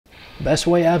Best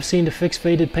way I've seen to fix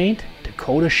faded paint?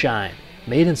 Dakota Shine.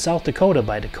 Made in South Dakota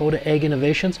by Dakota Ag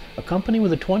Innovations, a company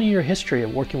with a 20-year history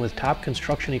of working with top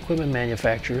construction equipment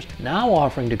manufacturers, now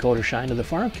offering Dakota Shine to the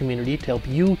farm community to help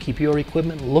you keep your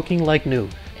equipment looking like new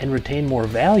and retain more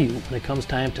value when it comes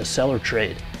time to sell or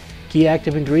trade. Key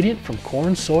active ingredient from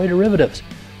corn, soy derivatives.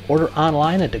 Order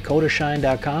online at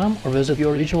dakotashine.com or visit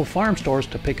your regional farm stores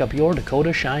to pick up your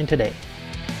Dakota Shine today.